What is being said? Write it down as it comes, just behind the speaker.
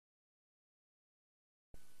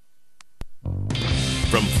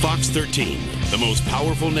From Fox 13, the most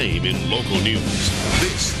powerful name in local news,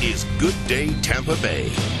 this is Good Day Tampa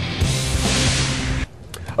Bay.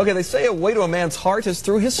 Okay, they say a way to a man's heart is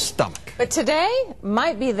through his stomach. But today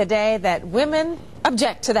might be the day that women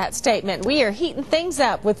object to that statement. We are heating things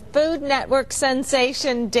up with Food Network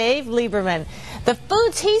sensation Dave Lieberman. The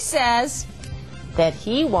foods he says that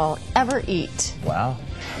he won't ever eat. Wow.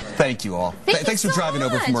 Thank you all. Thanks for driving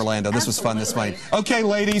over from Orlando. This was fun this morning. Okay,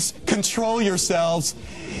 ladies, control yourselves.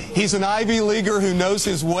 He's an Ivy Leaguer who knows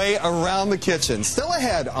his way around the kitchen. Still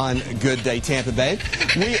ahead on Good Day Tampa Bay.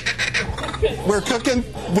 We're cooking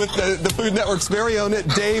with the Food Network's very own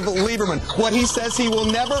Dave Lieberman. What he says he will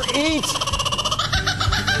never eat.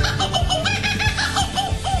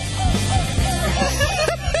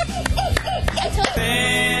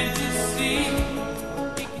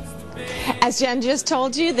 As Jen just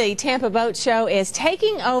told you, the Tampa Boat Show is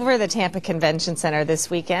taking over the Tampa Convention Center this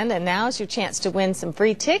weekend, and now is your chance to win some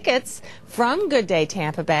free tickets from Good Day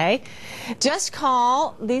Tampa Bay. Just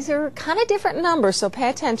call, these are kind of different numbers, so pay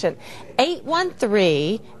attention,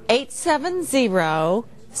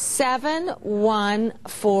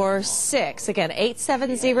 813-870-7146. Again,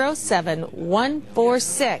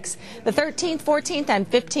 870-7146. The 13th, 14th, and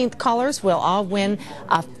 15th callers will all win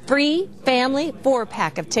a free family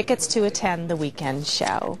 4-pack of tickets to attend the weekend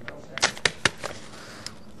show.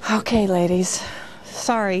 Okay, ladies.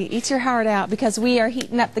 Sorry, eat your heart out because we are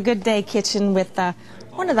heating up the Good Day kitchen with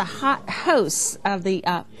one of the hot hosts of the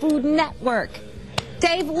Food Network.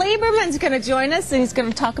 Dave Lieberman's going to join us, and he's going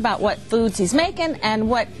to talk about what foods he's making and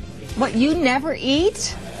what you never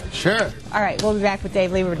eat. Sure. All right, we'll be back with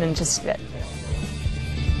Dave Lieberman in just a bit.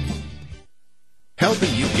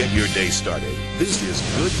 Helping you get your day started, this is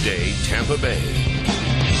Good Day Tampa Bay.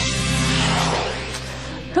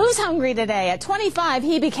 Who's hungry today? At 25,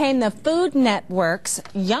 he became the Food Network's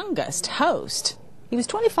youngest host. He was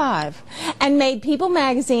 25 and made People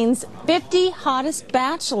Magazine's 50 Hottest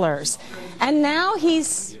Bachelors. And now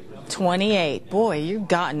he's 28. Boy, you've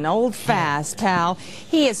gotten old fast, pal.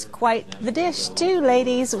 He is quite the dish, too,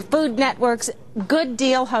 ladies. Food Network's Good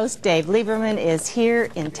Deal host, Dave Lieberman, is here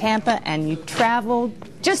in Tampa, and you traveled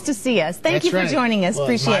just to see us. Thank you for joining us. Well,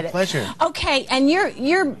 appreciate it. My pleasure. Okay, and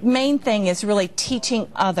your main thing is really teaching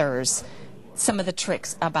others some of the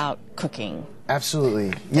tricks about cooking.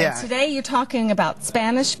 Absolutely. Yeah. And today you're talking about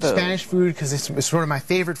Spanish food. Spanish food, because it's sort of my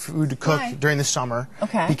favorite food to cook during the summer.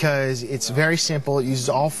 Okay. Because it's very simple. It uses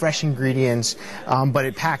all fresh ingredients, but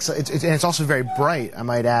it packs. And it's also very bright, I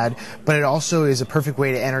might add. But it also is a perfect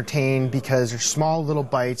way to entertain because there's small little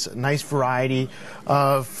bites, a nice variety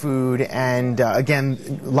of food, and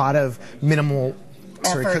again, a lot of minimal.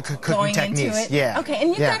 Cooking techniques. Yeah. Okay, and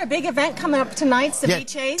you've got a big event coming up tonight,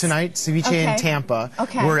 ceviches? Yeah, tonight, ceviche in Tampa.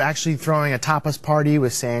 Okay. We're actually throwing a tapas party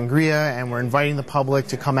with sangria, and we're inviting the public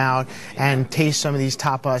to come out and taste some of these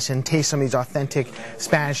tapas and taste some of these authentic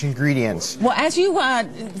Spanish ingredients. Well, as you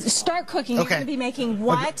start cooking, you're going to be making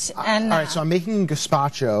what? Okay. And all right, so I'm making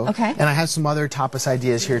gazpacho, and I have some other tapas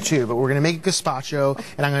ideas here too, but we're going to make a gazpacho,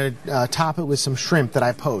 and I'm going to top it with some shrimp that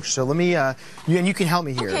I poached. So let me, and you can help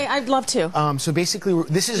me here. Okay, I'd love to. So basically,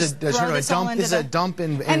 this is a sort of a dump. This is a dump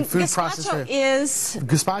in food processor.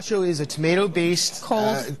 Gazpacho is a tomato-based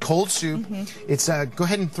cold soup. It's go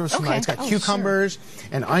ahead and throw some. It's got cucumbers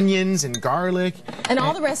and onions and garlic. And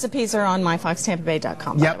all the recipes are on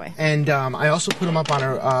myfoxtampabay.com. By the way. And I also put them up on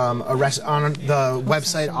on the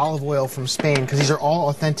website Olive Oil from Spain because these are all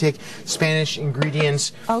authentic Spanish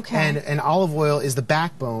ingredients. Okay. And olive oil is the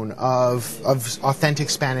backbone of authentic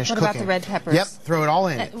Spanish cooking. What about the red peppers? Yep. Throw it all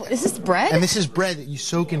in. Is this bread? And this is bread that you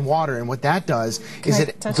soak in water, and what that does is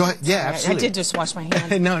go ahead. Yeah, absolutely. I did just wash my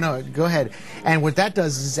hand. No, go ahead. And what that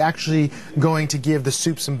does is it's actually going to give the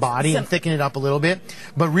soup some body and thicken it up a little bit.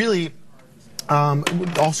 But really,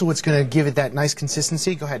 also what's going to give it that nice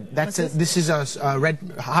consistency. Go ahead. This is a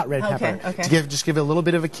hot red pepper to give it a little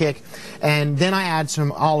bit of a kick, and then I add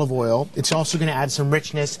some olive oil. It's also going to add some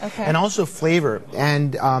richness and also flavor.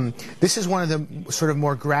 And this is one of the sort of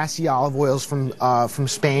more grassy olive oils from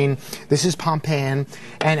Spain. This is Pompeian,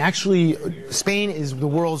 and actually Spain is the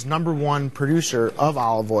world's #1 producer of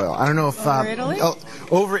olive oil. I don't know if over Italy?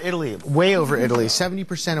 Over Italy, way over Italy.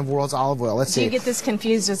 70% of world's olive oil. Let's see. Do you get this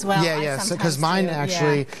confused as well? Yeah. Because mine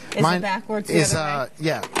actually, is it backwards? Is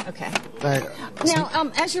Okay.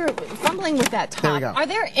 Now, as you're fumbling with that top, are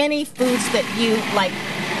there any foods that you like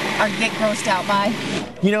or get grossed out by?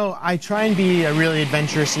 You know, I try and be a really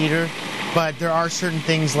adventurous eater. but there are certain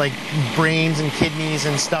things like brains and kidneys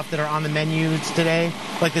and stuff that are on the menus today,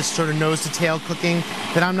 like this sort of nose to tail cooking,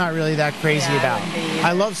 that I'm not really that crazy about.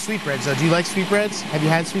 I love sweetbreads though. Do you like sweetbreads? Have you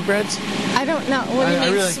had sweetbreads? I don't know. What do you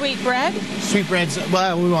mean, really, sweetbread? Sweetbreads,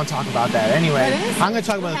 well, we won't talk about that. Anyway, I'm going to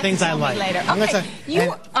talk about the things I like. Later.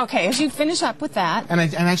 Okay, as you finish up with that. And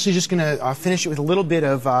I'm actually just going to finish it with a little bit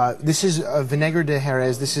of, this is vinegar de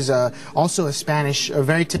Jerez. This is also a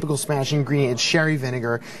very typical Spanish ingredient. It's sherry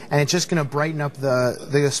vinegar, and it's just going to brighten up the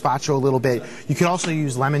gazpacho a little bit. You could also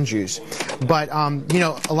use lemon juice. But, you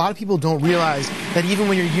know, a lot of people don't realize that even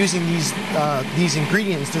when you're using these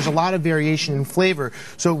ingredients, there's a lot of variation in flavor.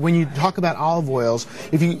 So when you talk about olive oils,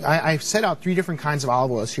 I've set out 3 different kinds of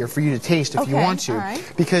olive oils here for you to taste if you want to.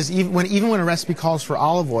 Right. Because even when a recipe calls for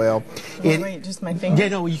olive oil, wait, just my finger? Yeah,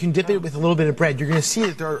 no, you can dip it with a little bit of bread. You're going to see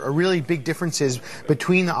that there are really big differences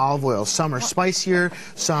between the olive oils. Some are spicier,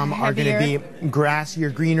 some are going to be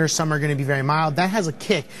grassier, greener, some are going to be very mild. That has a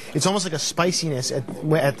kick. It's almost like a spiciness at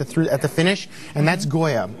the finish, and that's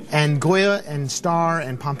Goya. And Goya and Star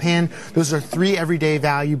and Pompan, those are 3 everyday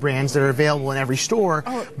value brands that are available in every store,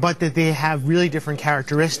 but that they have really different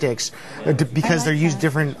characteristics because they're used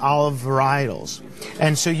different olive varietals.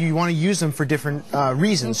 And so you want to use them for different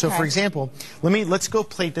reasons. So, for example, let's go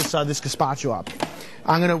plate this gazpacho up.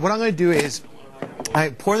 What I'm gonna do is I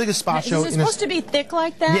pour the gazpacho. Is it supposed to be thick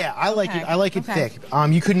like that? Yeah, I like it. I like it thick.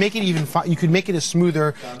 You could make it you could make it a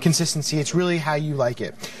smoother consistency. It's really how you like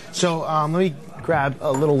it. So let me grab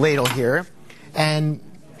a little ladle here, and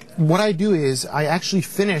what I do is I actually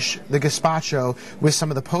finish the gazpacho with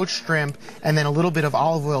some of the poached shrimp and then a little bit of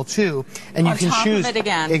olive oil too. And you can choose of it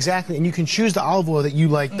again. Exactly, and you can choose the olive oil that you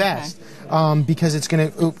like best because it's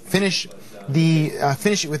going to finish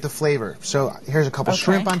it with the flavor. So here's a couple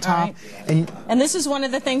shrimp on top. Right. And this is one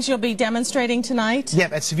of the things you'll be demonstrating tonight?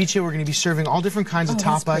 Yep, at Ceviche we're going to be serving all different kinds of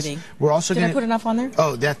tapas. Pretty. We're also Did I put enough on there?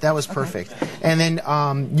 Oh, that was perfect. And then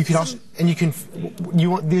you can also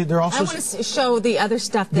they're also. I want to show the other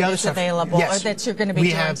stuff that is available or that you're going to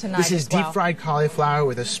be doing tonight. This is deep fried cauliflower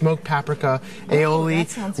with a smoked paprika aioli. That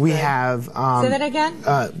sounds we good. have say that again.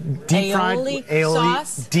 Deep fried aioli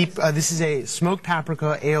sauce. This is a smoked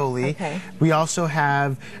paprika aioli. Okay. We also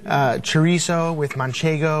have chorizo with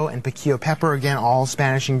manchego and piquillo pepper. Again, all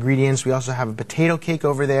Spanish ingredients. We also have a potato cake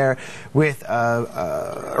over there with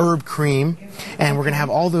herb cream, and we're going to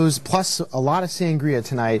have all those plus a lot of sangria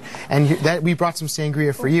tonight. And that we brought some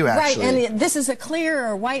sangria for you actually. Right, and this is a clear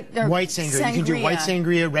or white sangria. You can do white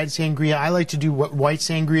sangria, red sangria. I like to do white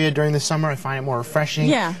sangria during the summer. I find it more refreshing.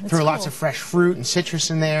 Yeah, throw lots of fresh fruit and citrus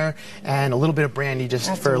in there, and a little bit of brandy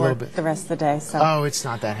just for a little bit. The rest of the day. So. Oh, it's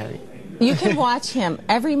not that heavy. You can watch him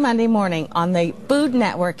every Monday morning on the Food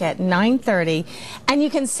Network at 9:30, and you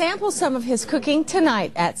can sample some of his cooking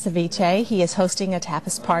tonight at Ceviche. He is hosting a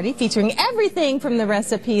tapas party featuring everything from the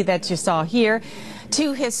recipe that you saw here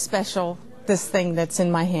to his special, this thing that's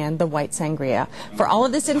in my hand, the white sangria. For all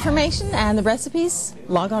of this information and the recipes,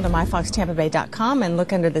 log on to myfoxtampabay.com and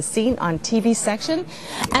look under the Scene on TV section.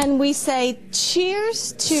 And we say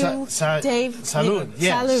cheers to Dave. Salud.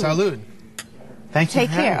 Yeah, salud. Thank you.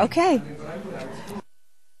 Take care. Okay.